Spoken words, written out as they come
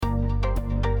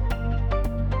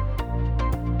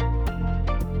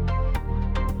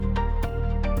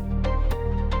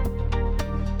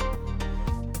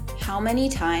many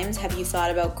times have you thought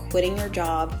about quitting your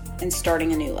job and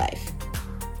starting a new life?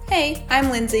 Hey, I'm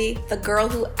Lindsay, the girl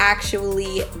who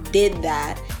actually did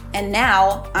that. And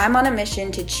now I'm on a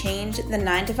mission to change the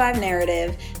 9-to-5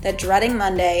 narrative that dreading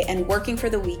Monday and working for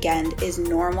the weekend is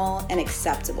normal and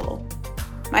acceptable.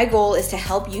 My goal is to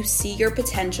help you see your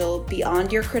potential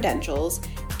beyond your credentials,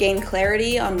 gain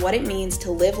clarity on what it means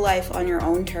to live life on your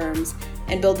own terms,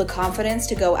 and build the confidence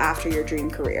to go after your dream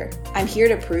career. I'm here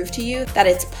to prove to you that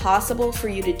it's possible for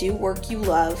you to do work you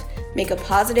love, make a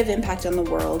positive impact on the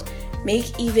world,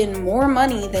 make even more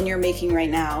money than you're making right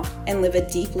now, and live a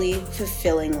deeply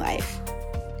fulfilling life.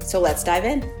 So let's dive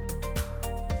in.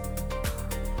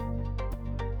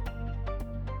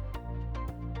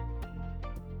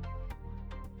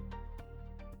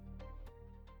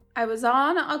 I was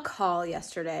on a call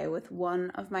yesterday with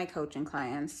one of my coaching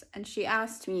clients, and she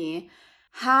asked me,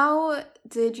 how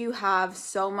did you have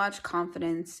so much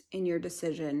confidence in your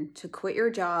decision to quit your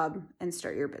job and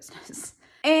start your business?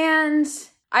 And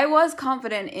I was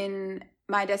confident in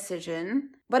my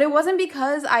decision, but it wasn't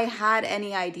because I had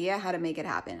any idea how to make it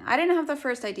happen. I didn't have the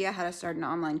first idea how to start an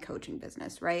online coaching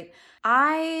business, right?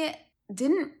 I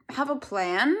didn't have a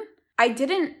plan. I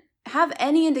didn't have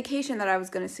any indication that I was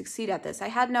going to succeed at this. I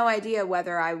had no idea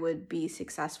whether I would be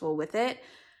successful with it,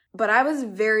 but I was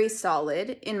very solid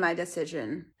in my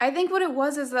decision. I think what it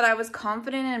was is that I was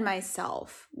confident in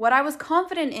myself. What I was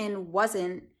confident in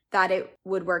wasn't that it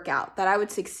would work out, that I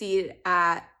would succeed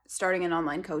at starting an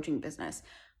online coaching business.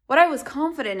 What I was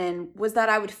confident in was that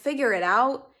I would figure it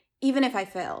out even if I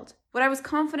failed. What I was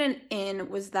confident in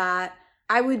was that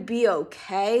I would be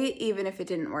okay even if it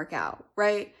didn't work out,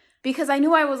 right? Because I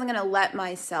knew I wasn't going to let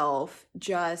myself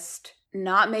just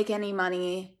not make any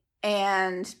money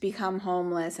and become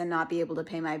homeless and not be able to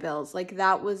pay my bills. Like,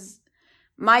 that was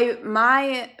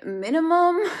my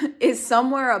minimum is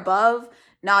somewhere above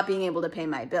not being able to pay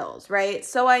my bills, right?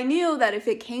 So I knew that if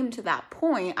it came to that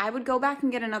point, I would go back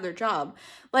and get another job.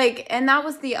 And that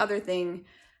was the other thing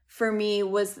for me,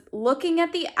 was looking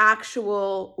at the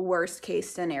actual worst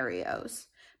case scenarios.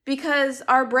 Because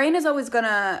our brain is always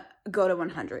gonna go to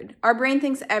 100. Our brain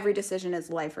thinks every decision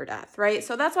is life or death, right?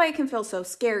 So that's why it can feel so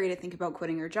scary to think about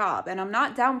quitting your job. And I'm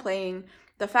not downplaying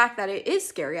the fact that it is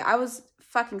scary. I was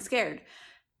fucking scared.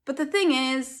 But the thing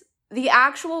is, the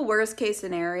actual worst case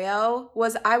scenario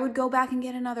was I would go back and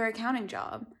get another accounting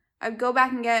job. I'd go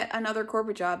back and get another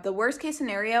corporate job. The worst case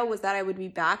scenario was that I would be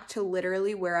back to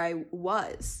literally where I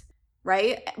was,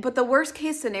 right? But the worst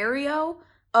case scenario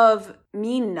of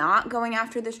me not going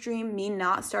after this dream, me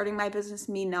not starting my business,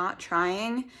 me not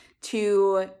trying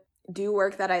to do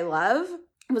work that I love,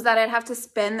 was that I'd have to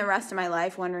spend the rest of my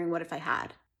life wondering what if I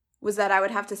had. Was that I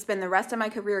would have to spend the rest of my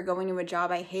career going to a job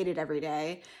I hated every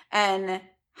day and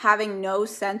having no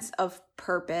sense of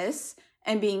purpose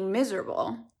and being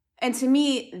miserable. And to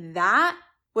me, that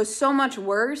was so much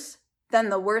worse than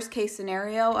the worst case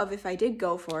scenario of if I did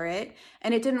go for it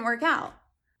and it didn't work out.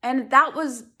 And that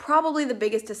was probably the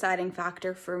biggest deciding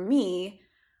factor for me.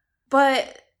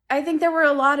 But I think there were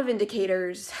a lot of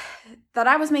indicators that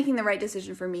I was making the right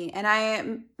decision for me. And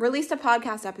I released a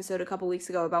podcast episode a couple weeks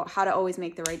ago about how to always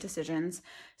make the right decisions.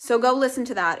 So go listen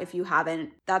to that if you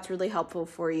haven't. That's really helpful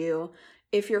for you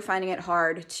if you're finding it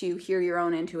hard to hear your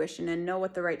own intuition and know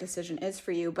what the right decision is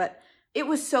for you. But it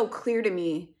was so clear to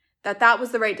me that that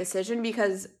was the right decision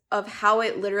because of how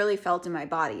it literally felt in my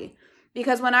body.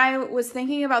 Because when I was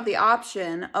thinking about the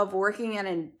option of working in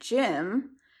a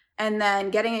gym and then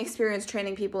getting experience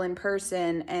training people in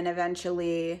person and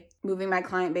eventually moving my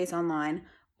client base online,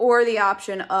 or the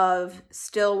option of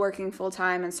still working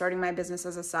full-time and starting my business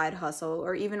as a side hustle,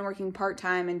 or even working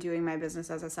part-time and doing my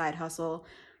business as a side hustle,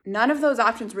 none of those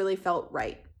options really felt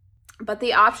right. But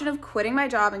the option of quitting my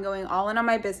job and going all in on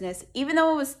my business, even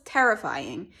though it was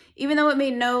terrifying, even though it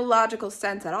made no logical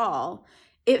sense at all,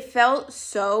 it felt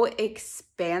so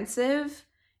expansive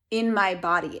in my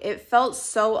body. It felt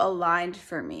so aligned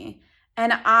for me.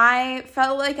 And I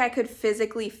felt like I could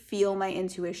physically feel my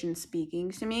intuition speaking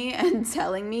to me and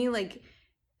telling me, like,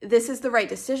 this is the right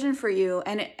decision for you.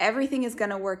 And everything is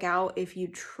going to work out if you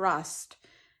trust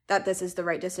that this is the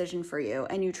right decision for you.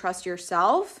 And you trust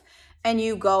yourself and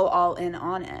you go all in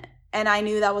on it. And I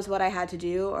knew that was what I had to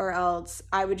do, or else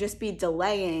I would just be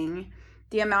delaying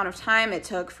the amount of time it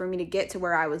took for me to get to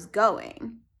where I was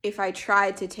going if I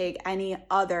tried to take any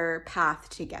other path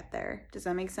to get there. Does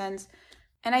that make sense?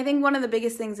 And I think one of the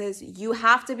biggest things is you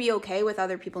have to be okay with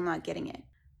other people not getting it.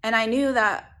 And I knew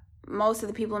that most of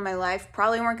the people in my life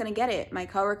probably weren't going to get it. My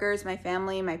coworkers, my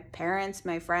family, my parents,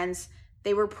 my friends,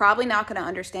 they were probably not going to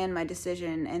understand my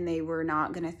decision, and they were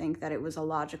not going to think that it was a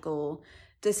logical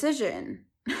decision.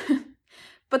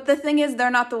 But the thing is,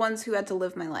 they're not the ones who had to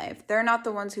live my life. They're not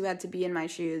the ones who had to be in my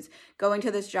shoes, going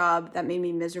to this job that made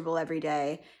me miserable every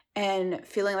day and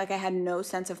feeling like I had no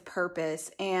sense of purpose.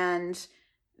 And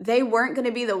they weren't going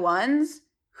to be the ones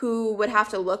who would have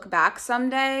to look back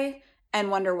someday and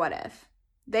wonder what if.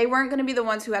 They weren't going to be the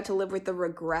ones who had to live with the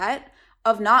regret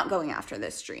of not going after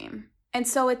this dream. And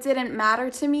so it didn't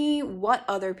matter to me what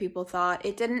other people thought.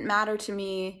 It didn't matter to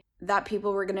me that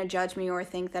people were going to judge me or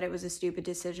think that it was a stupid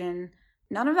decision.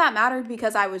 None of that mattered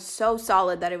because I was so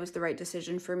solid that it was the right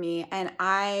decision for me, and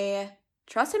I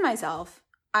trusted myself.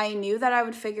 I knew that I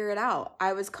would figure it out.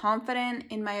 I was confident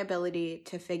in my ability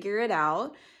to figure it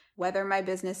out, whether my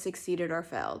business succeeded or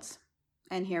failed.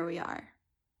 And here we are.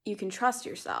 You can trust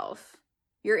yourself.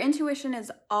 Your intuition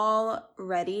is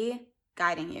already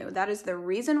guiding you. That is the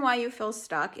reason why you feel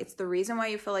stuck. It's the reason why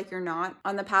you feel like you're not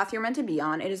on the path you're meant to be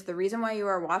on. It is the reason why you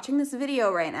are watching this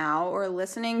video right now or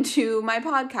listening to my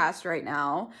podcast right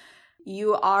now.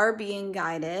 You are being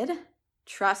guided.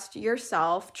 Trust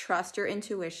yourself. Trust your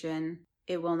intuition.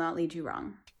 It will not lead you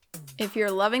wrong. If you're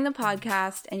loving the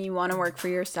podcast and you want to work for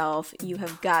yourself, you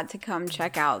have got to come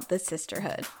check out The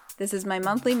Sisterhood. This is my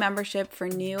monthly membership for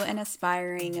new and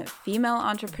aspiring female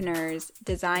entrepreneurs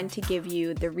designed to give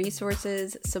you the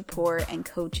resources, support, and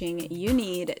coaching you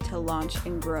need to launch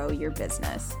and grow your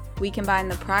business. We combine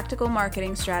the practical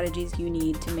marketing strategies you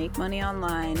need to make money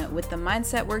online with the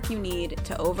mindset work you need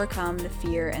to overcome the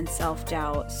fear and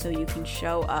self-doubt so you can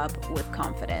show up with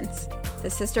confidence.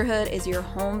 The Sisterhood is your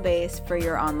home base for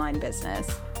your online business.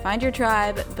 Find your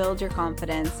tribe, build your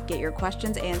confidence, get your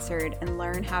questions answered, and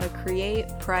learn how to create,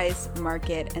 price,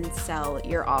 market, and sell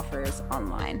your offers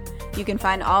online. You can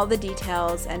find all the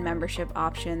details and membership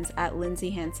options at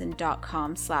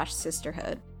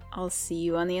lindsayhanson.com/sisterhood. I'll see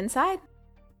you on the inside.